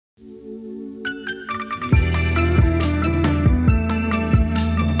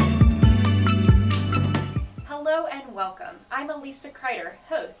Lisa Kreider,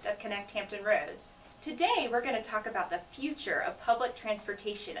 host of Connect Hampton Roads. Today we're going to talk about the future of public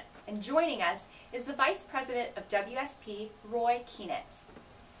transportation, and joining us is the Vice President of WSP, Roy Kienitz.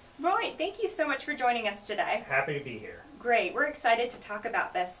 Roy, thank you so much for joining us today. Happy to be here. Great, we're excited to talk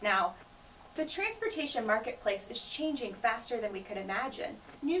about this. Now, the transportation marketplace is changing faster than we could imagine.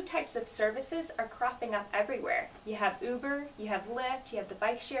 New types of services are cropping up everywhere. You have Uber, you have Lyft, you have the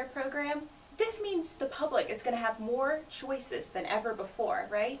bike share program. This means the public is going to have more choices than ever before,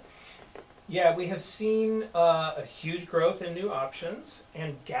 right? Yeah, we have seen a huge growth in new options,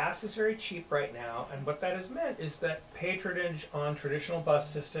 and gas is very cheap right now. And what that has meant is that patronage on traditional bus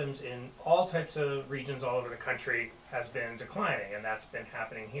systems in all types of regions all over the country has been declining, and that's been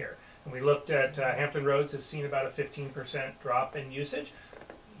happening here. And we looked at Hampton Roads has seen about a 15% drop in usage.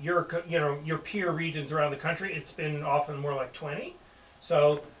 Your peer regions around the country, it's been often more like 20.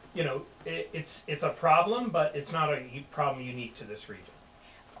 So, it's a problem, but it's not a problem unique to this region.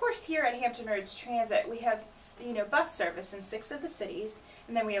 Of course, here at Hampton Roads Transit, we have bus service in 6 of the cities,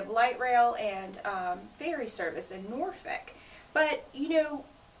 and then we have light rail and ferry service in Norfolk. But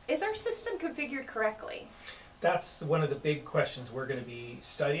is our system configured correctly? That's one of the big questions we're going to be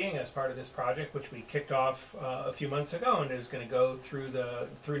studying as part of this project, which we kicked off a few months ago and is going to go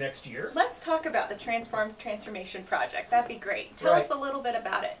through next year. Let's talk about the Transformation Project. That'd be great. Tell us a little bit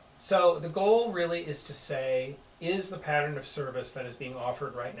about it. So the goal really is to say, is the pattern of service that is being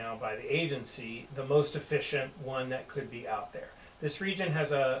offered right now by the agency the most efficient one that could be out there? This region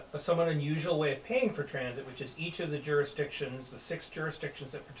has a somewhat unusual way of paying for transit, which is each of the jurisdictions, the 6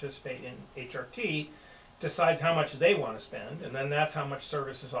 jurisdictions that participate in HRT, decides how much they want to spend, and then that's how much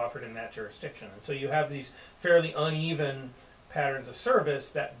service is offered in that jurisdiction. And so you have these fairly uneven patterns of service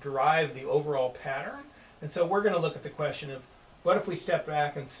that drive the overall pattern. And so we're going to look at the question of, what if we stepped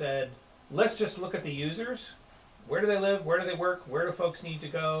back and said, let's just look at the users. Where do they live? Where do they work? Where do folks need to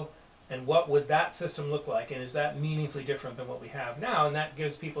go? And what would that system look like? And is that meaningfully different than what we have now? And that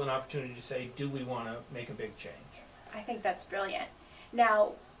gives people an opportunity to say, do we want to make a big change? I think that's brilliant.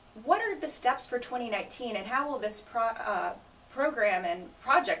 Now, what are the steps for 2019, and how will this program and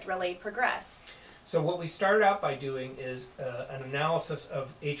project really progress? So what we started out by doing is an analysis of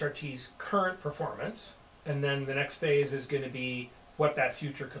HRT's current performance, and then the next phase is going to be what that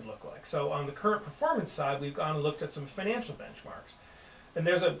future could look like. So on the current performance side, we've gone and looked at some financial benchmarks. And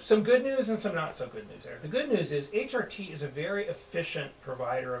there's some good news and some not so good news there. The good news is HRT is a very efficient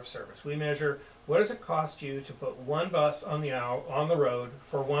provider of service. We measure, what does it cost you to put one bus on the road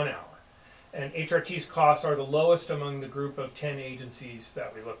for 1 hour? And HRT's costs are the lowest among the group of 10 agencies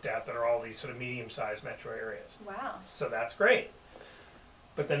that we looked at that are all these sort of medium-sized metro areas. Wow. So that's great.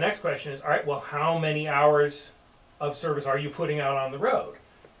 But the next question is, all right, well, how many hours of service are you putting out on the road?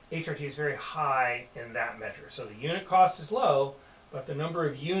 HRT is very high in that measure. So the unit cost is low, but the number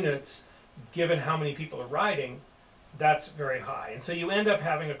of units, given how many people are riding, that's very high. And so you end up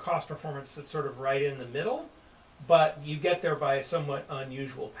having a cost performance that's sort of right in the middle, but you get there by a somewhat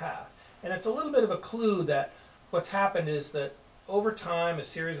unusual path. And it's a little bit of a clue that what's happened is that over time, a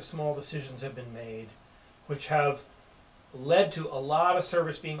series of small decisions have been made, which have led to a lot of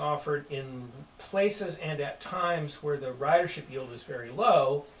service being offered in places and at times where the ridership yield is very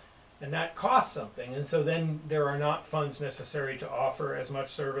low, and that costs something. And so then there are not funds necessary to offer as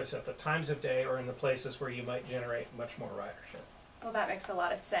much service at the times of day or in the places where you might generate much more ridership. Well, that makes a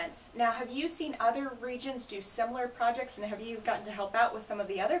lot of sense. Now, have you seen other regions do similar projects, and have you gotten to help out with some of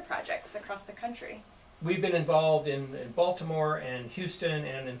the other projects across the country? We've been involved in Baltimore and Houston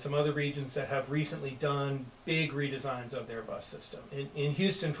and in some other regions that have recently done big redesigns of their bus system. In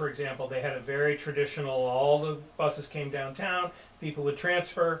Houston, for example, they had a very traditional, all the buses came downtown, people would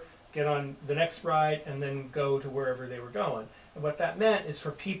transfer, get on the next ride, and then go to wherever they were going. And what that meant is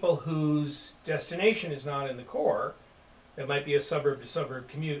for people whose destination is not in the core, it might be a suburb to suburb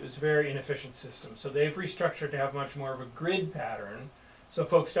commute, it's a very inefficient system. So they've restructured to have much more of a grid pattern, so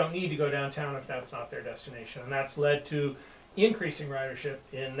folks don't need to go downtown if that's not their destination. And that's led to increasing ridership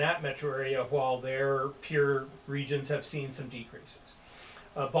in that metro area while their peer regions have seen some decreases.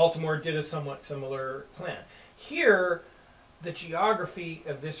 Baltimore did a somewhat similar plan. Here, the geography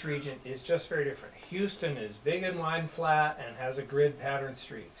of this region is just very different. Houston is big and wide and flat and has a grid pattern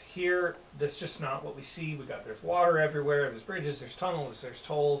streets. Here, that's just not what we see. There's water everywhere, there's bridges, there's tunnels, there's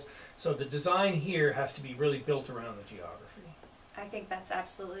tolls. So the design here has to be really built around the geography. I think that's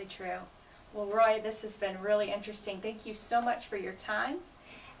absolutely true. Well, Roy, this has been really interesting. Thank you so much for your time.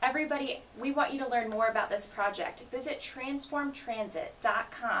 Everybody, we want you to learn more about this project. Visit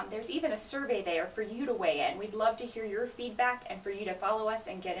transformtransit.com. There's even a survey there for you to weigh in. We'd love to hear your feedback and for you to follow us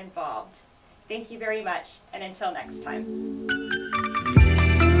and get involved. Thank you very much, and until next time.